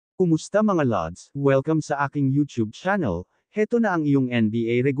Kumusta mga Lods? Welcome sa aking YouTube channel. Heto na ang iyong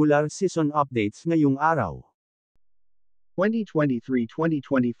NBA regular season updates ngayong araw.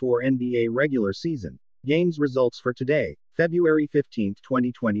 2023-2024 NBA regular season games results for today, February 15,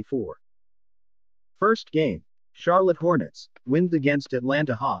 2024. First game, Charlotte Hornets wins against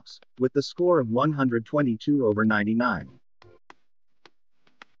Atlanta Hawks with the score of 122/99.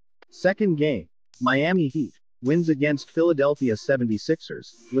 Second game, Miami Heat wins against Philadelphia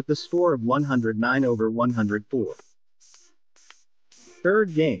 76ers with the score of 109/104.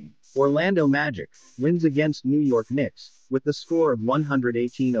 Third game, Orlando Magic wins against New York Knicks with the score of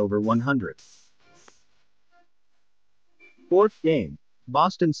 118/100. Fourth game,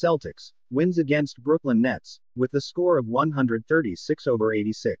 Boston Celtics wins against Brooklyn Nets with the score of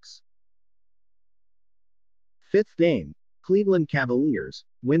 136/86. Fifth game, Cleveland Cavaliers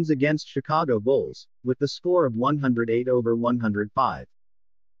wins against Chicago Bulls with the score of 108/105.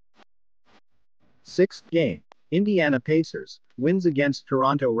 Sixth game, Indiana Pacers wins against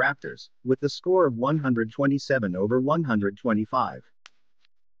Toronto Raptors with the score of 127/125.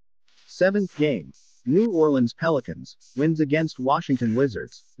 Seventh game, New Orleans Pelicans wins against Washington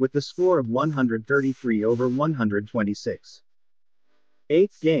Wizards with the score of 133/126.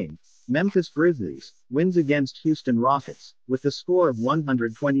 Eighth game, Memphis Grizzlies wins against Houston Rockets with the score of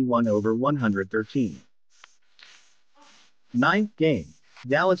 121/113. Ninth game,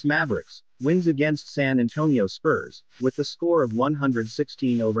 Dallas Mavericks wins against San Antonio Spurs with the score of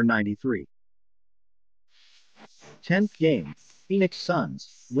 116/93. 10th game, Phoenix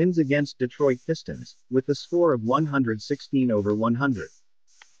Suns wins against Detroit Pistons with the score of 116/100.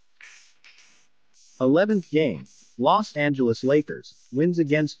 11th game, Los Angeles Lakers wins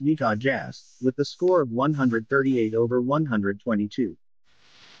against Utah Jazz with the score of 138/122.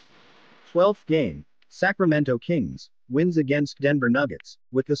 12th game, Sacramento Kings wins against Denver Nuggets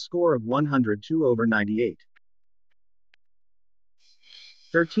with the score of 102/98.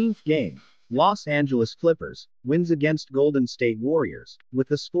 13th game, Los Angeles Clippers wins against Golden State Warriors with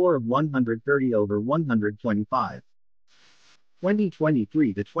the score of 130/125.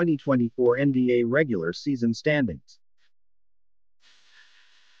 2023 to 2024 NBA regular season standings.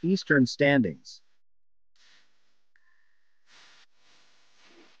 Eastern standings.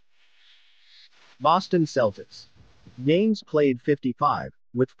 Boston Celtics. Games played 55,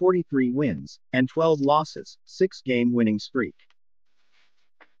 with 43 wins and 12 losses, 6-game winning streak.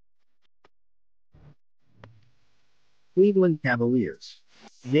 Cleveland Cavaliers.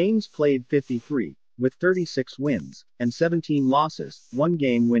 Games played 53, with 36 wins and 17 losses,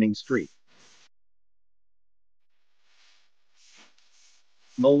 1-game winning streak.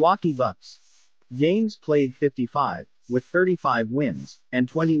 Milwaukee Bucks. Games played 55, with 35 wins and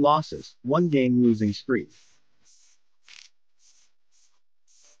 20 losses, 1-game losing streak.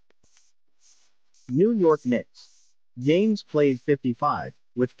 New York Knicks. Games played 55,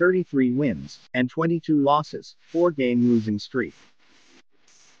 with 33 wins and 22 losses, 4-game losing streak.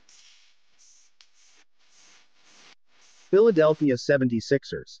 Philadelphia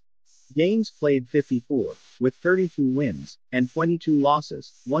 76ers. Games played 54, with 32 wins and 22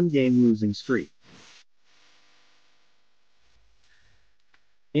 losses, 1-game losing streak.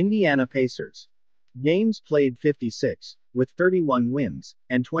 Indiana Pacers. Games played 56, with 31 wins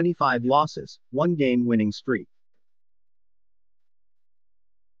and 25 losses, 1-game winning streak.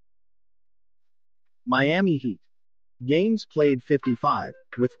 Miami Heat. Games played 55,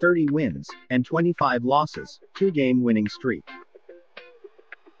 with 30 wins and 25 losses, 2-game winning streak.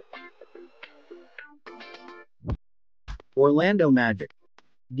 Orlando Magic.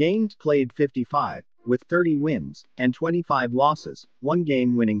 Games played 55, with 30 wins and 25 losses,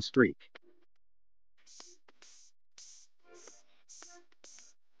 1-game winning streak.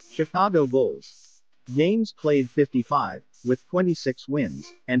 Chicago Bulls. Games played 55, with 26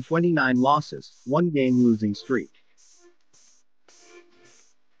 wins and 29 losses, 1-game losing streak.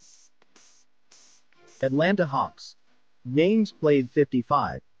 Atlanta Hawks. Games played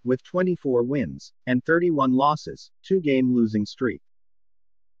 55, with 24 wins and 31 losses, 2-game losing streak.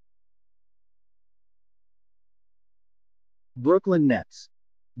 Brooklyn Nets.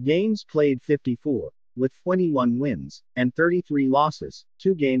 Games played 54, with 21 wins and 33 losses,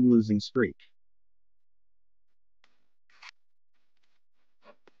 2-game losing streak.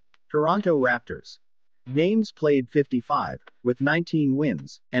 Toronto Raptors. Games played 55, with 19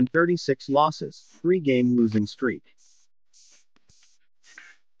 wins and 36 losses, 3-game losing streak.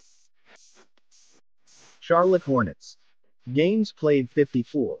 Charlotte Hornets. Games played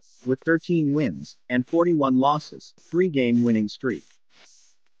 54, with 13 wins and 41 losses, 3-game winning streak.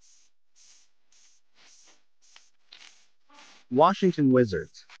 Washington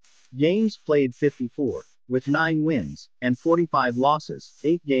Wizards. Games played 54, with 9 wins and 45 losses,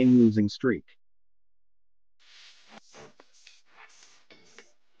 8-game losing streak.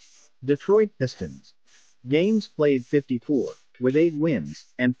 Detroit Pistons. Games played 54, with 8 wins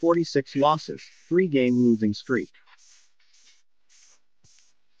and 46 losses, 3-game losing streak.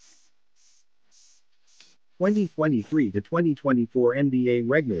 2023 to 2024 NBA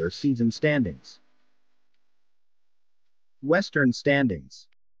regular season standings. Western standings.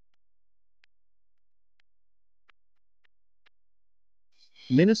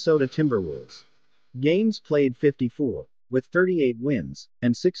 Minnesota Timberwolves. Games played 54, with 38 wins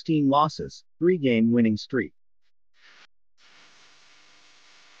and 16 losses, 3-game winning streak.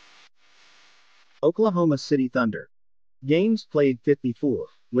 Oklahoma City Thunder. Games played 54,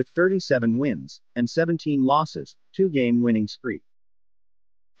 with 37 wins and 17 losses, 2-game winning streak.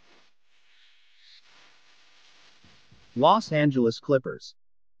 Los Angeles Clippers.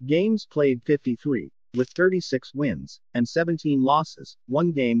 Games played 53, with 36 wins and 17 losses,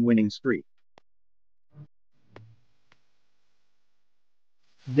 1-game winning streak.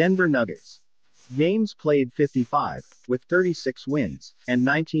 Denver Nuggets. Games played 55, with 36 wins and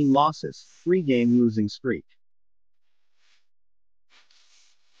 19 losses, 3-game losing streak.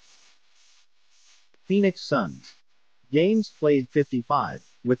 Phoenix Suns. Games played 55,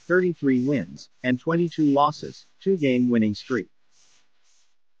 with 33 wins and 22 losses, 2-game winning streak.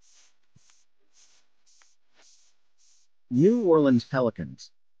 New Orleans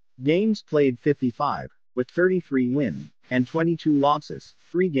Pelicans. Games played 55, with 33 wins and 22 losses,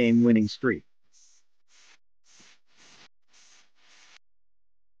 3-game winning streak.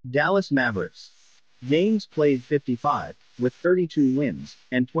 Dallas Mavericks. Games played 55, with 32 wins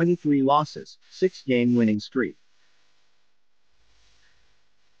and 23 losses, 6-game winning streak.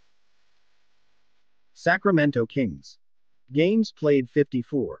 Sacramento Kings. Games played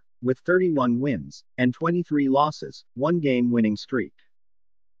 54, with 31 wins and 23 losses, 1-game winning streak.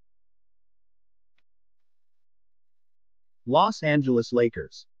 Los Angeles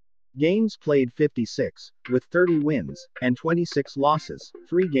Lakers. Games played 56, with 30 wins and 26 losses,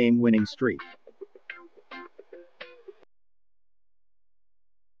 3-game winning streak.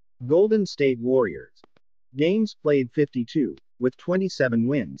 Golden State Warriors. Games played 52, with 27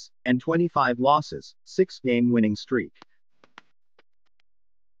 wins and 25 losses, 6-game winning streak.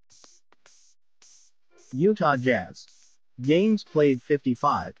 Utah Jazz. Games played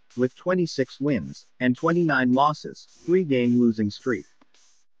 55, with 26 wins and 29 losses, 3-game losing streak.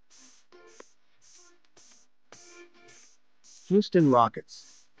 Houston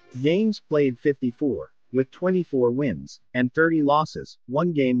Rockets. Games played 54, with 24 wins and 30 losses,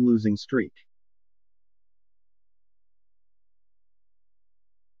 1-game losing streak.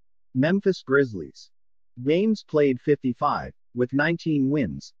 Memphis Grizzlies. Games played 55, with 19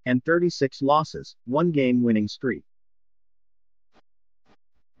 wins and 36 losses, 1-game winning streak.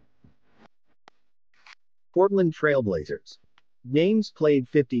 Portland Trail Blazers. Games played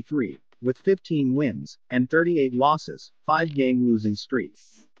 53, with 15 wins and 38 losses, 5-game losing streak.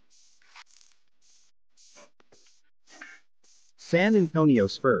 San Antonio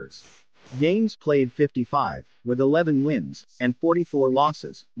Spurs. Games played 55, with 11 wins and 44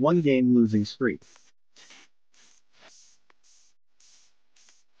 losses, 1-game losing streak.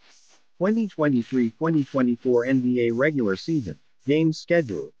 2023-2024 NBA regular season games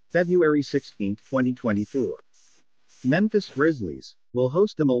schedule, February 16, 2024. Memphis Grizzlies will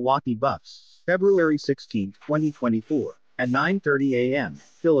host the Milwaukee Bucks, February 16, 2024, at 9:30 a.m.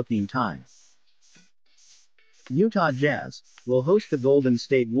 Philippine time. Utah Jazz will host the Golden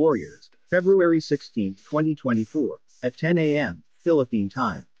State Warriors, February 16, 2024, at 10 a.m. Philippine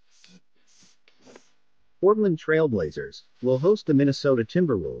time. Portland Trail Blazers will host the Minnesota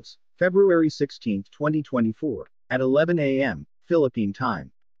Timberwolves, February 16, 2024, at 11 a.m. Philippine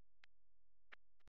time.